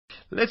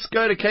Let's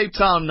go to Cape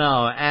Town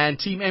now, and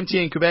Team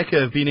MTN Quebec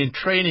have been in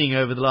training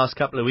over the last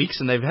couple of weeks,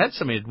 and they've had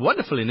some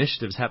wonderful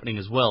initiatives happening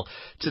as well.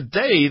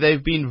 Today,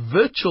 they've been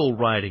virtual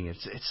riding.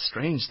 It's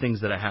strange things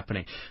that are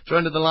happening.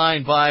 Joined to the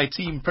line by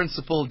Team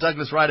Principal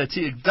Douglas Ryder.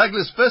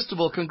 Douglas, first of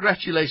all,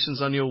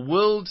 congratulations on your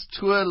World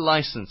Tour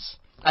license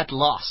at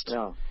last.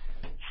 Yeah.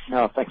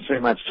 No, thanks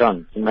very much,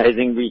 John.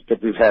 Amazing week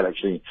that we've had,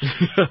 actually.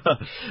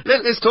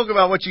 Let's talk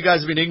about what you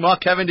guys have been doing.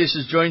 Mark Cavendish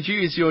has joined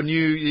you. He's your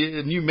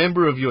new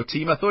member of your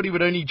team. I thought he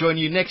would only join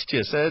you next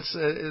year, so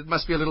it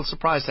must be a little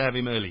surprise to have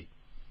him early.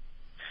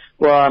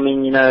 Well, I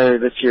mean,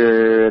 this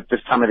year, at this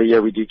time of the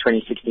year, we do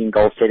 2016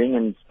 goal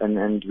setting,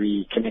 and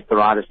we connect the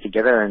riders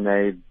together, and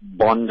they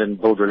bond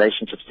and build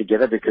relationships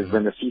together, because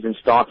when the season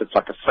starts, it's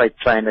like a freight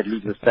train that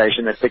leaves the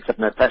station, that picks up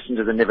no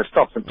passengers and never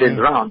stops and turns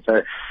around.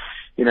 So,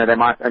 they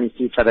might only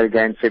see each other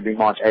again February,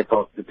 March,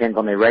 April. Depends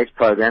on their race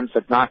program. So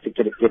it's nice to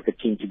get the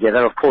team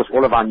together. Of course,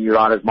 all of our new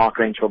riders, Mark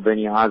Renshaw,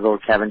 Bernie Eisel,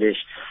 Cavendish,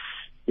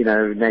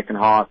 Nathan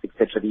Haas,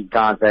 etc. These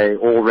guys, they're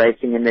all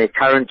racing in their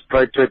current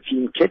Pro Tour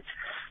team kit,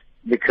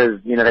 because,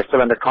 they're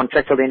still under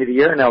contract till the end of the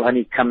year, and they'll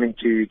only come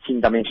into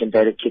Team Dimension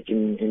Data kit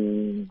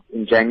in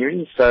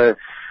January. So,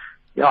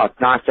 yeah,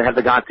 it's nice to have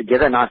the guys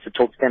together, nice to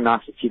talk to them,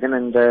 nice to see them,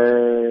 and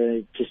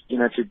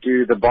to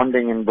do the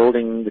bonding and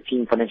building the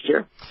team for next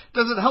year.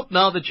 Does it help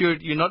now that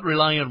you're not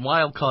relying on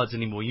wild cards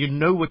anymore? You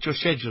know what your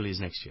schedule is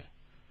next year.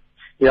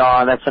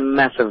 Yeah, that's a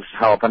massive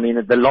help. I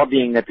mean, the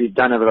lobbying that we've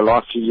done over the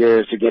last few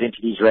years to get into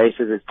these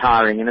races is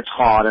tiring, and it's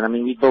hard. And I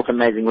mean, we've built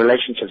amazing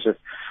relationships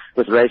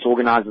with race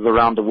organizers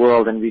around the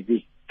world, and we've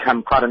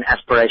become quite an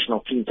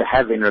aspirational team to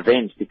have in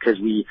events, because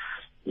the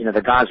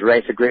guys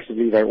race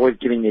aggressively. They're always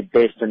giving their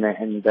best,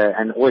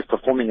 and always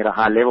performing at a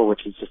high level,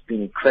 which has just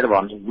been incredible.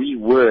 I mean, we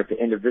were at the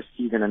end of this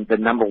season and the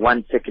number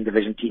one second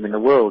division team in the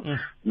world.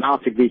 Now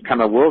to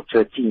become a World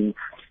Tour team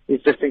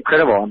is just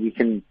incredible.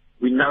 And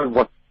we know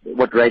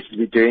what races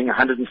we're doing.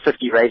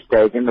 150 race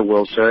days in the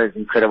World Tour is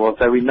incredible.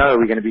 So we know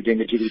we're going to be doing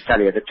the Giro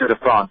d'Italia, the Tour de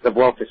France, the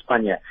Vuelta a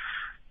España,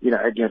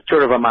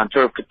 Tour of Oman,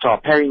 Tour of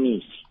Qatar,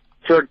 Paris-Nice,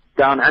 Tour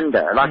down under,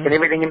 and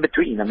everything in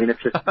between. I mean,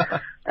 it's just,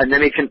 and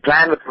then we can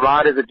plan with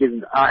riders. It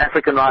gives our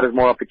African riders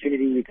more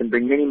opportunity. We can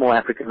bring many more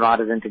African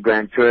riders into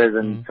Grand Tours,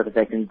 and so that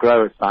they can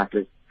grow as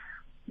cyclists.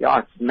 Yeah,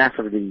 it's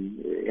massively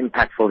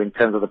impactful in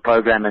terms of the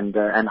program and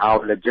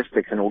our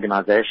logistics and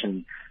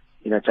organization,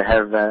 to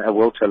have a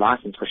World Tour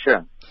license for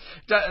sure.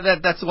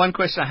 That's the one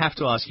question I have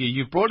to ask you.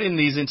 You've brought in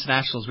these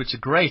internationals, which are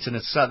great, and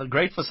it's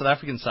great for South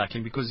African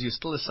cycling because you're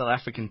still a South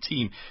African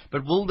team.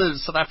 But will the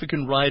South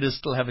African riders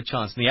still have a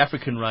chance, and the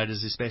African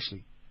riders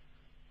especially?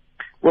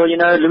 Well,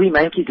 Louis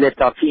Mankey's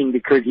left our team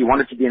because he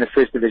wanted to be in a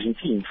first division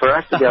team. For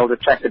us to be able to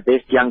attract the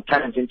best young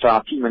talent into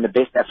our team and the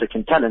best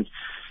African talent,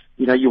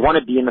 you want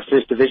to be in the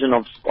first division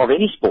of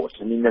any sport.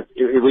 I mean,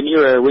 when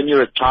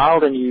you're a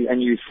child and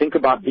you think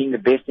about being the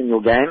best in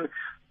your game,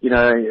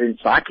 in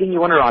cycling, you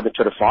want to ride the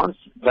Tour de France,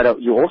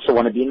 but you also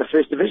want to be in the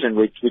first division,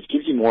 which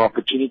gives you more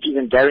opportunities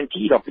and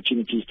guaranteed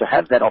opportunities to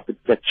have that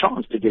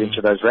chance to get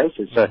into those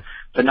races.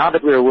 So now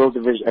that we're a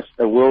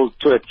World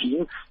Tour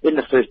team in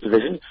the first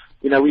division,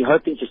 we're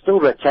hoping to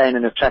still retain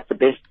and attract the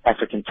best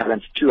African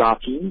talent to our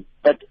team.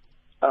 But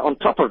on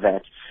top of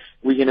that,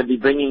 we're going to be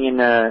bringing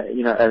in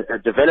a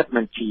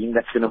development team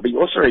that's going to be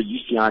also a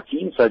UCI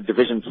team, so a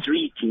Division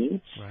 3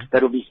 team,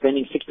 that will be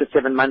spending 6 to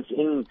 7 months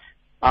in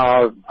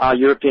our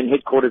European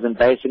headquarters and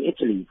base in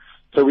Italy.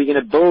 So we're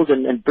going to build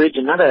and bridge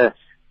another,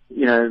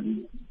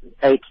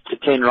 8 to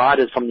 10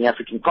 riders from the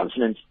African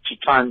continent to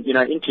try and,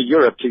 into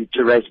Europe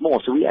to race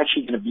more. So we're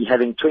actually going to be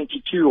having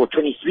 22 or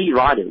 23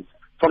 riders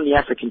from the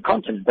African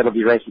continent that will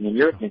be racing in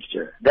Europe next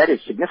year. That is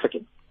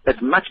significant. That's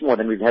much more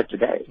than we've had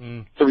today.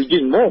 So we're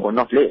doing more,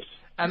 not less.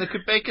 And the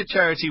Quebec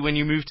charity, when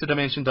you move to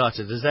Dimension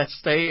Data, does that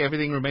stay,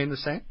 everything remain the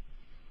same?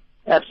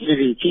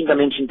 Absolutely. Team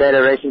Dimension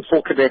Data Racing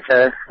for Quebec,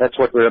 that's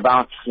what we're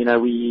about.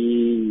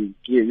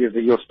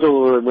 You'll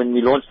still, when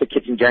we launch the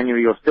kit in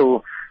January, you'll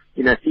still,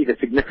 see the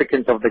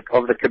significance of the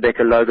Quebec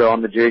logo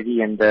on the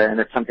jersey, and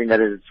it's something that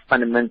is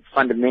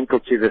fundamental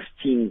to this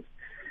team's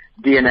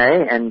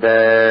DNA, and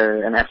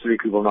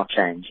absolutely will not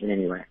change in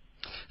any way.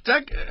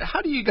 Doug,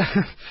 how do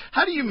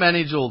you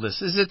manage all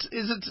this? Is it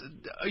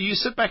you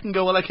sit back and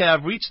go, well, okay,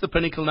 I've reached the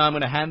pinnacle now, I'm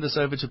going to hand this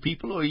over to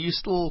people, or are you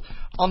still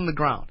on the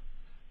ground?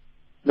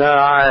 No,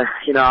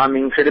 I'm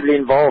incredibly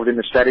involved in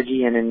the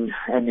strategy and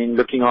in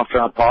looking after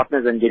our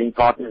partners and getting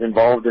partners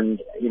involved,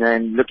 and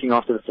looking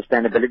after the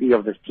sustainability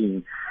of this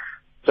team.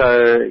 So,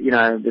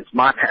 I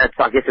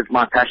guess it's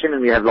my passion,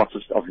 and we have lots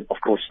of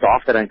course,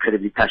 staff that are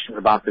incredibly passionate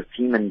about this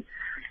team and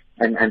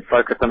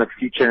focus on its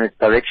future and its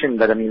direction.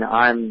 But I mean,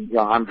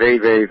 I'm very,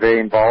 very,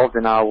 very involved,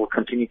 and I will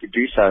continue to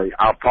do so.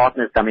 Our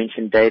partners,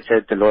 Dimension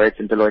Data, Deloitte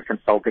and Deloitte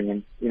Consulting,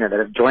 and, that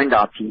have joined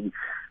our team,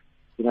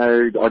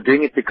 are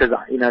doing it because,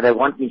 they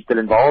want me still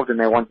involved, and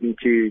they want me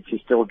to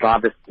still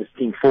drive this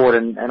team forward.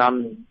 And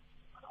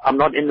I'm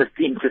not in this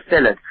team to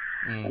sell it.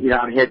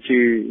 I'm here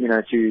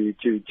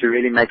to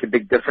really make a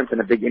big difference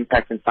and a big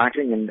impact in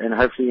cycling, and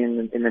hopefully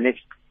in the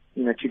next,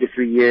 2 to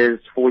 3 years,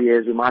 4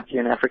 years, we might see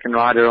an African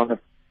rider on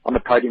on the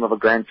podium of a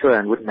Grand Tour,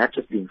 and wouldn't that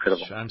just be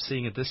incredible? Sure, I'm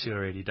seeing it this year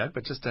already, Doug,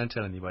 but just don't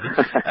tell anybody.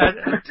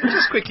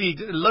 Just quickly,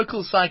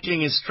 local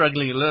cycling is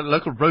struggling,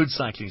 local road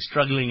cycling is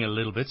struggling a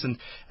little bit, and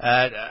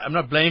I'm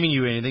not blaming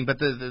you or anything, but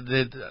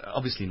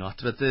obviously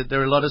not, but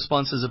there are a lot of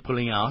sponsors are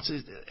pulling out.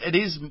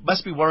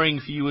 Must be worrying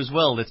for you as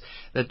well,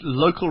 that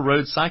local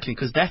road cycling,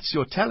 because that's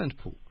your talent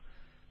pool.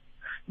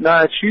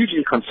 No, it's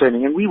hugely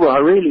concerning, and we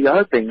were really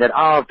hoping that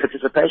our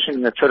participation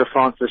in the Tour de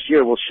France this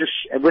year will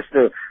with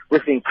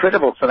the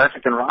incredible South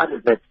African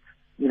riders that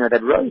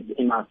rode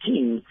in our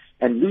team,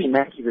 and Louis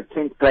Mackey was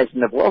 10th place in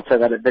the Vuelta,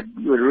 that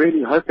we were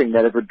really hoping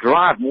that it would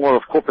drive more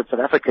of corporate South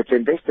Africa to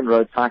invest in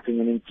road cycling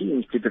and in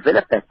teams to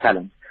develop that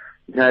talent.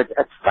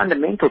 It's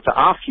fundamental to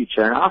our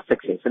future and our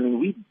success. I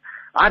mean,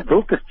 I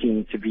built this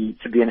team to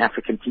be an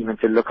African team and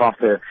to look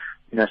after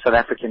South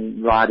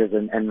African riders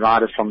and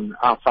riders from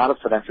outside of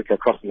South Africa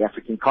across the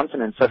African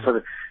continent. So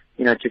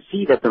to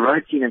see that the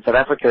road scene in South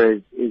Africa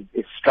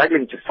is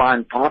struggling to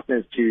find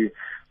partners to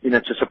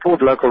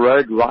support local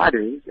road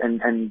riders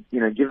and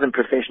give them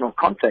professional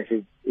contracts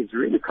is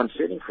really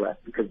concerning for us,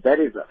 because that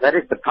is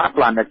the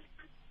pipeline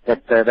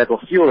that will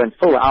fuel and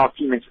fill our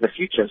team into the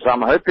future. So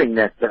I'm hoping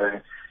that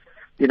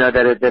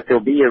that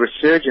there'll be a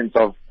resurgence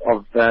of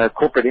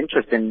corporate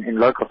interest in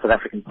local South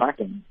African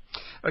cycling.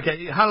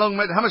 Okay, how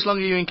much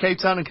longer are you in Cape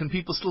Town, and can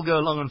people still go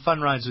along on fun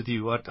rides with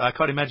you? I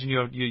can't imagine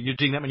you're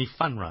doing that many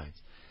fun rides.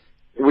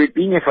 We've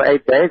been here for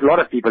 8 days. A lot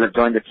of people have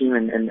joined the team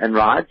and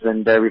rides,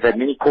 and we've had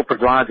many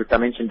corporate rides, which I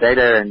mentioned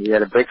data, and we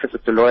had a breakfast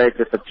with Deloitte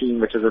with the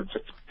team, which is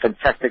just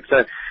fantastic.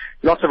 So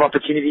lots of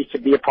opportunities to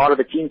be a part of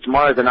the team.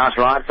 Tomorrow is a nice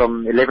ride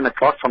from 11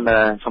 o'clock from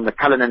the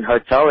Cullinan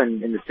Hotel in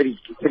the city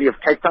of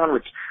Cape Town,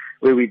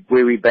 where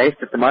we're based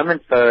at the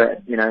moment. So,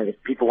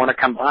 if people want to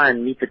come by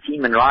and meet the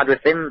team and ride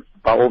with them,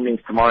 by all means,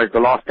 tomorrow is the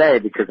last day,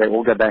 because they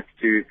all go back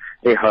to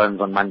their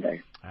homes on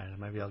Monday.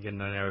 Maybe I'll get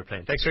in an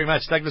aeroplane. Thanks very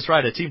much, Douglas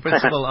Ryder, team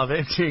principal of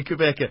MTN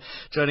Quebec,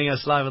 joining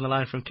us live on the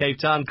line from Cape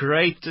Town.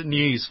 Great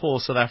news for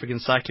South African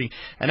cycling.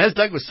 And as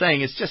Doug was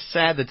saying, it's just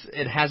sad that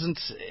it hasn't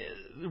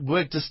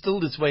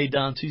distilled its way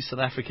down to South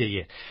Africa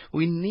yet.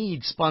 We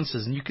need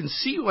sponsors, and you can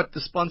see what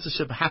the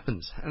sponsorship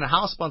happens and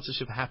how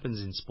sponsorship happens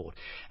in sport.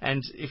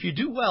 And if you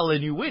do well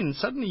and you win,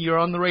 suddenly you're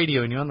on the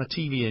radio and you're on the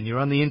TV and you're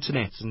on the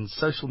internet and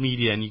social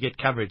media, and you get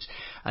coverage.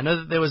 I know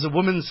that there was a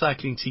women's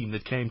cycling team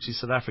that came to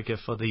South Africa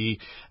for the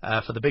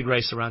big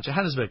race around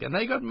Johannesburg, and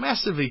they got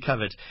massively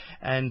covered.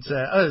 And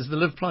it was the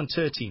Live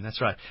Planteur team, that's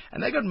right.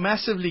 And they got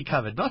massively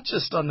covered, not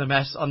just on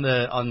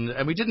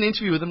and we did an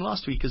interview with them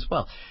last week as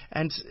well.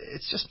 And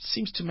it just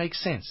seems to make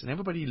sense, and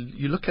everybody,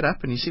 you look it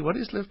up and you see, what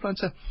is Live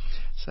Planteur?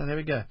 So there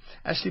we go.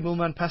 Ashley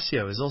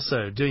Mulman-Passio is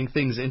also doing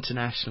things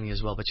internationally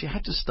as well, but you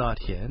had to start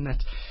here, and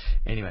that's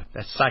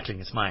cycling.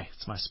 It's my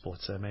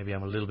sport, so maybe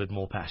I'm a little bit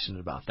more passionate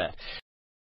about that.